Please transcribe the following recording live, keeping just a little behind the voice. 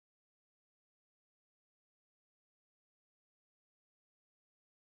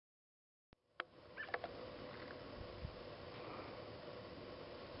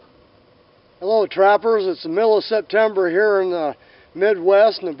Hello trappers, it's the middle of September here in the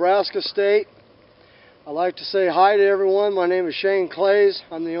Midwest, Nebraska state. I'd like to say hi to everyone. My name is Shane Clays.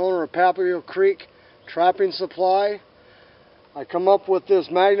 I'm the owner of Papio Creek Trapping Supply. I come up with this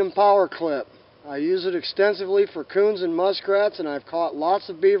Magnum Power Clip. I use it extensively for coons and muskrats, and I've caught lots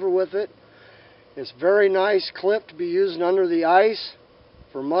of beaver with it. It's a very nice clip to be using under the ice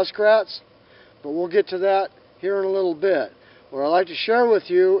for muskrats, but we'll get to that here in a little bit. What I'd like to share with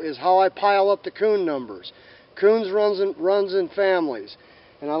you is how I pile up the coon numbers. Coons runs in families,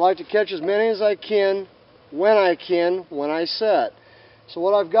 and I like to catch as many as I can, when I set. So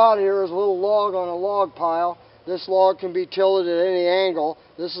what I've got here is a little log on a log pile. This log can be tilted at any angle.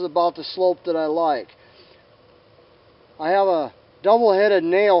 This is about the slope that I like. I have a double-headed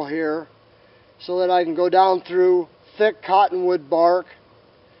nail here so that I can go down through thick cottonwood bark,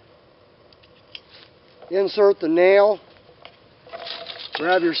 insert the nail,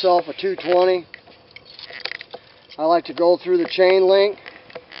 grab yourself a 220. I like to go through the chain link,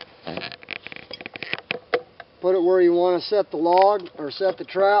 put it where you want to set the log or set the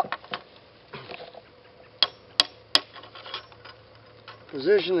trap,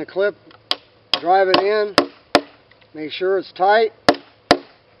 position the clip, drive it in, make sure it's tight,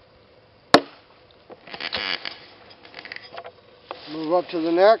 move up to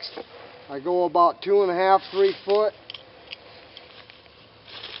the next. I go about 2.5, 3 foot.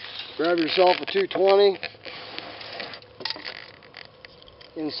 Grab yourself a 220,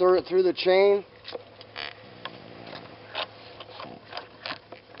 insert it through the chain,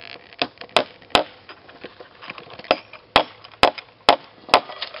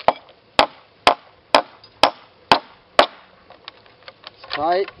 it's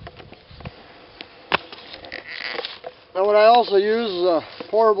tight. Now what I also use is a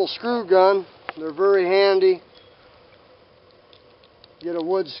portable screw gun. They're very handy. Get a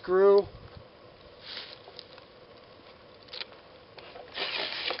wood screw.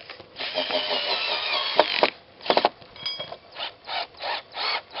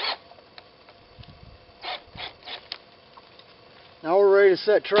 Now we're ready to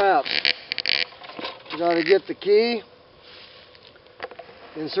set traps. You got to get the key,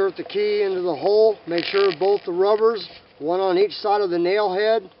 insert the key into the hole, make sure both the rubbers, one on each side of the nail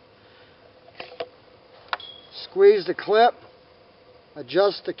head, squeeze the clip,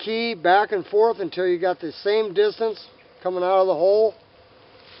 adjust the key back and forth until you got the same distance coming out of the hole.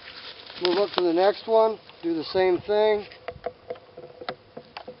 Move up to the next one, do the same thing.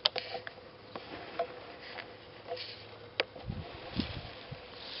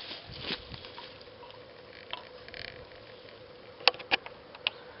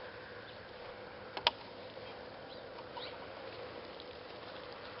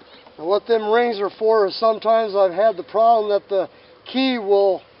 Now what them rings are for is sometimes I've had the problem that the key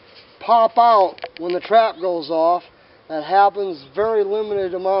will pop out when the trap goes off. That happens very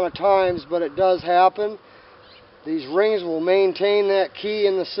limited amount of times, but it does happen. These rings will maintain that key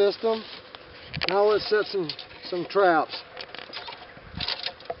in the system. Now let's set some traps.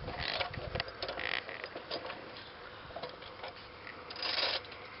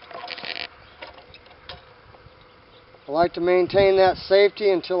 I like to maintain that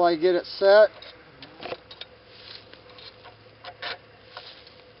safety until I get it set.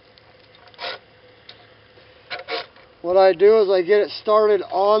 What I do is I get it started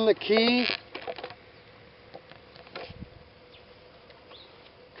on the key,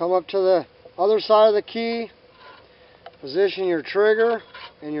 come up to the other side of the key, position your trigger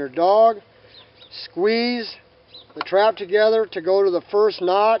and your dog, squeeze the trap together to go to the first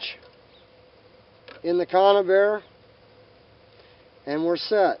notch in the conibear, and we're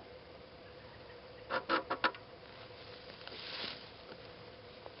set.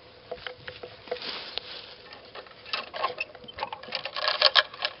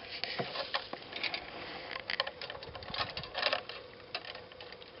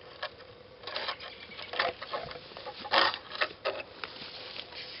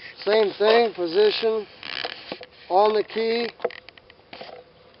 Same thing, position on the key,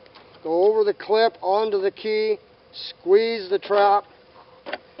 go over the clip onto the key, squeeze the trap,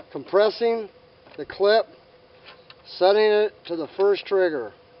 compressing the clip, setting it to the first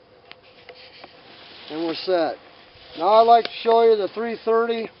trigger, and we're set. Now I'd like to show you the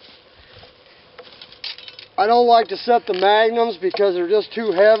 330. I don't like to set the Magnums because they're just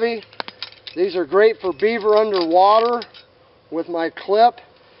too heavy. These are great for beaver underwater with my clip.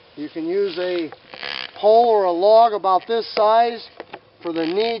 You can use a pole or a log about this size for the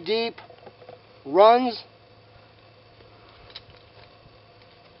knee-deep runs.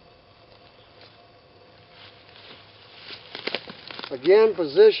 Again,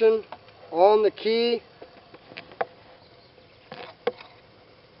 position on the key.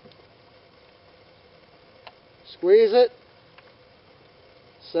 Squeeze it,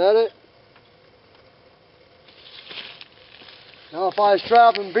 set it. Now if I was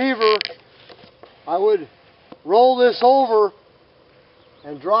trapping beaver, I would roll this over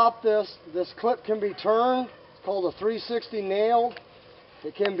and drop this. This clip can be turned. It's called a 360 nail.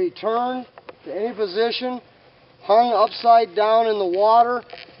 It can be turned to any position, hung upside down in the water.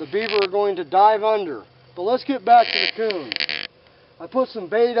 The beaver are going to dive under. But let's get back to the coon. I put some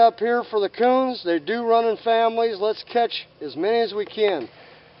bait up here for the coons. They do run in families. Let's catch as many as we can.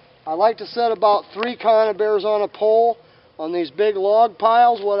 I like to set about 3 conibears on a pole on these big log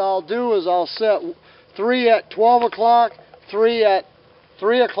piles. What I'll do is I'll set 3 at 12 o'clock, 3 at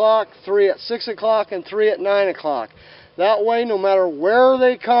 3 o'clock, 3 at 6 o'clock, and 3 at 9 o'clock. That way, no matter where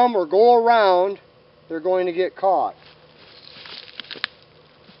they come or go around, they're going to get caught.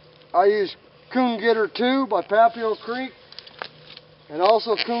 I use Coon Getter 2 by Papio Creek and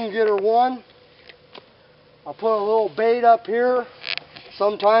also Coon Getter 1. I'll put a little bait up here.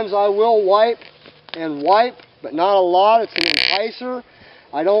 Sometimes I will wipe, but not a lot. It's an enticer.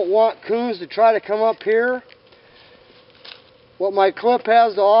 I don't want coons to try to come up here. What my clip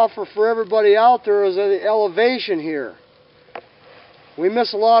has to offer for everybody out there is the elevation here. We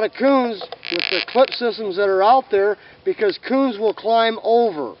miss a lot of coons with the clip systems that are out there because coons will climb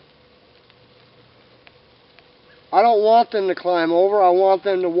over. I don't want them to climb over. I want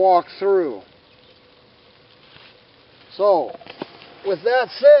them to walk through. So, with that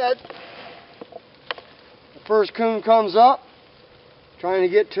said, the first coon comes up, trying to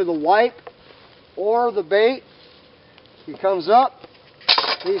get to the wipe or the bait. He comes up,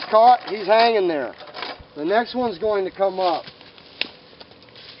 he's caught, he's hanging there. The next one's going to come up.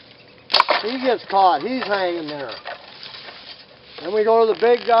 He gets caught, he's hanging there. Then we go to the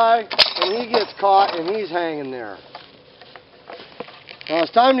big guy, and he gets caught, and he's hanging there. Now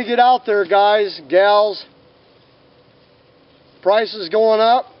it's time to get out there, guys, gals. Price is going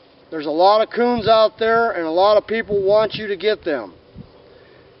up. There's a lot of coons out there, and a lot of people want you to get them.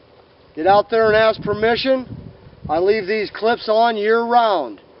 Get out there and ask permission. I leave these clips on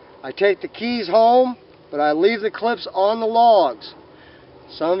year-round. I take the keys home, but I leave the clips on the logs.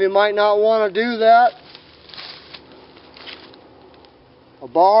 Some of you might not want to do that. A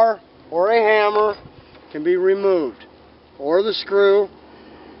bar or a hammer can be removed, or the screw.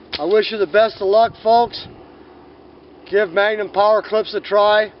 I wish you the best of luck, folks. Give Magnum Power Clips a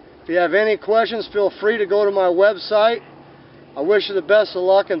try. If you have any questions, feel free to go to my website. I wish you the best of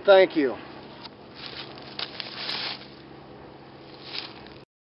luck, and thank you.